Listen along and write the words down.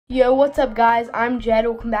Yo, what's up guys? I'm Jed,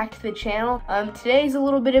 welcome back to the channel. Today's a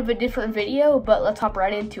little bit of a different video, but let's hop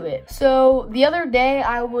right into it. So, the other day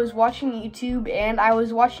I was watching YouTube and I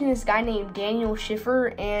was watching this guy named Daniel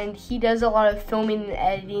Schiffer, and he does a lot of filming and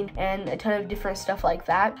editing and a ton of different stuff like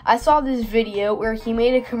that. I saw this video where he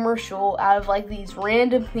made a commercial out of like these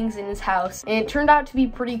random things in his house, and it turned out to be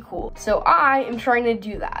pretty cool. So I am trying to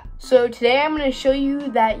do that. So today I'm going to show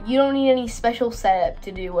you that you don't need any special setup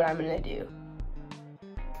to do what I'm going to do.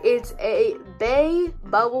 It's a Bay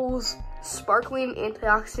Bubbles Sparkling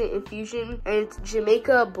Antioxidant Infusion, and it's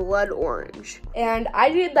Jamaica Blood Orange. And I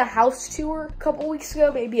did the house tour a couple weeks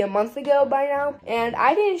ago, maybe a month ago by now, and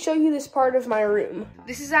I didn't show you this part of my room.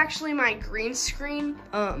 This is actually my green screen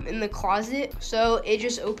in the closet, so it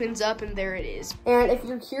just opens up and there it is. And if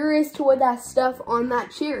you're curious to what that stuff on that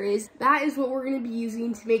chair is, that is what we're gonna be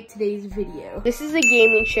using to make today's video. This is a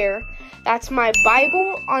gaming chair. That's my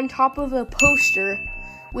Bible on top of a poster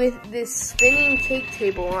with this spinning cake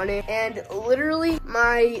table on it, and literally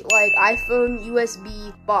my iPhone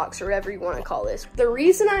USB box, or whatever you want to call this. The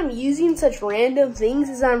reason I'm using such random things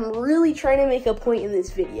is I'm really trying to make a point in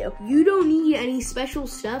this video. You don't need any special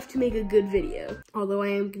stuff to make a good video, although I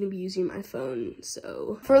am going to be using my phone,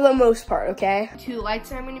 so for the most part, okay? Two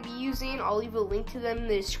lights I'm going to be using, I'll leave a link to them in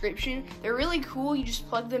the description. They're really cool. You just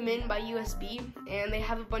plug them in by USB, and they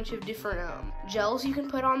have a bunch of different gels you can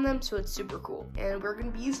put on them, so it's super cool, and we're going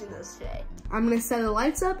to be using those today. I'm gonna set the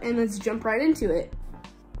lights up and let's jump right into it.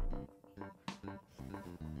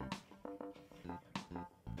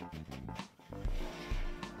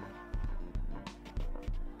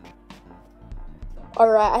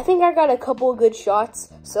 Alright, I think I got a couple of good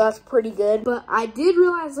shots, so that's pretty good. But I did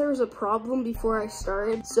realize there was a problem before I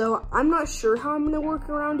started, so I'm not sure how I'm gonna work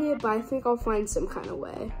around it, but I think I'll find some kind of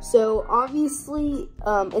way. So obviously,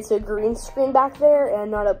 it's a green screen back there and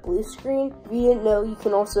not a blue screen. If you didn't know, you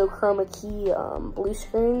can also chroma key blue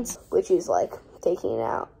screens, which is like taking it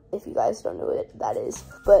out, if you guys don't know what that is.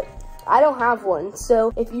 But I don't have one,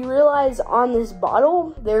 so if you realize on this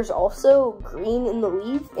bottle, there's also green in the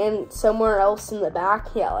leaf and somewhere else in the back,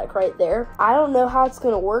 yeah, like right there. I don't know how it's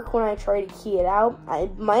gonna work when I try to key it out.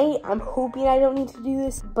 I'm hoping I don't need to do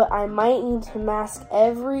this, but I might need to mask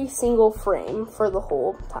every single frame for the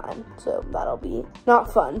whole time. So that'll be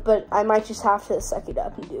not fun, but I might just have to suck it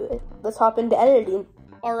up and do it. Let's hop into editing.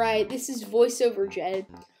 All right, this is VoiceOver Jed.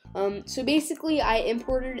 So basically I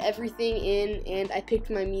imported everything in and I picked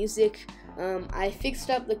my music. I fixed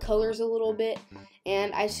up the colors a little bit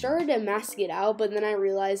and I started to mask it out, but then I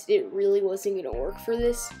realized it really wasn't going to work for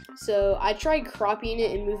this. So I tried cropping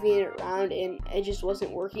it and moving it around and it just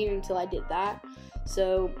wasn't working until I did that.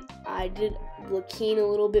 So I did the keen a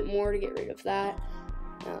little bit more to get rid of that.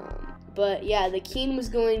 But yeah, the keen was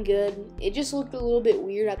going good. It just looked a little bit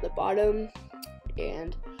weird at the bottom,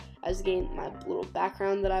 and I was getting my little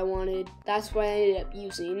background that I wanted. That's what I ended up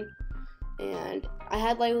using. And I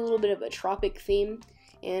had like a little bit of a tropic theme.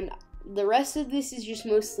 And the rest of this is just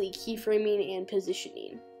mostly keyframing and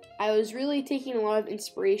positioning. I was really taking a lot of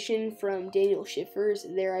inspiration from Daniel Schiffer's.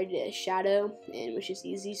 There I did a shadow, and which is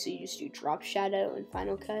easy, so you just do drop shadow and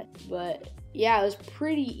Final Cut. But yeah, it was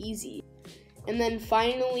pretty easy. And then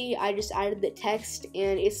finally, I just added the text,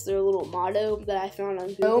 and it's their little motto that I found on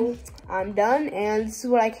Google. So, I'm done, and this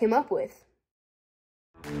is what I came up with.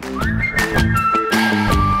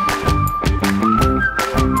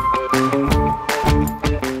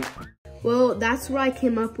 Well, that's what I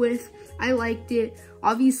came up with. I liked it.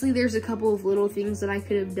 Obviously, there's a couple of little things that I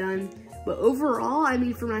could have done, but overall, I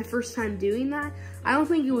mean, for my first time doing that, I don't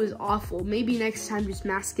think it was awful. Maybe next time just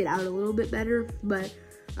mask it out a little bit better, but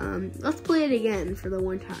let's play it again for the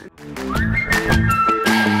one time.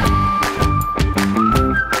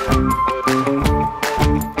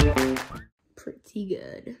 Pretty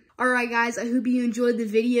good. Alright guys, I hope you enjoyed the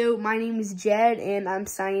video. My name is Jed and I'm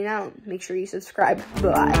signing out. Make sure you subscribe.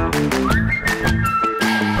 Bye.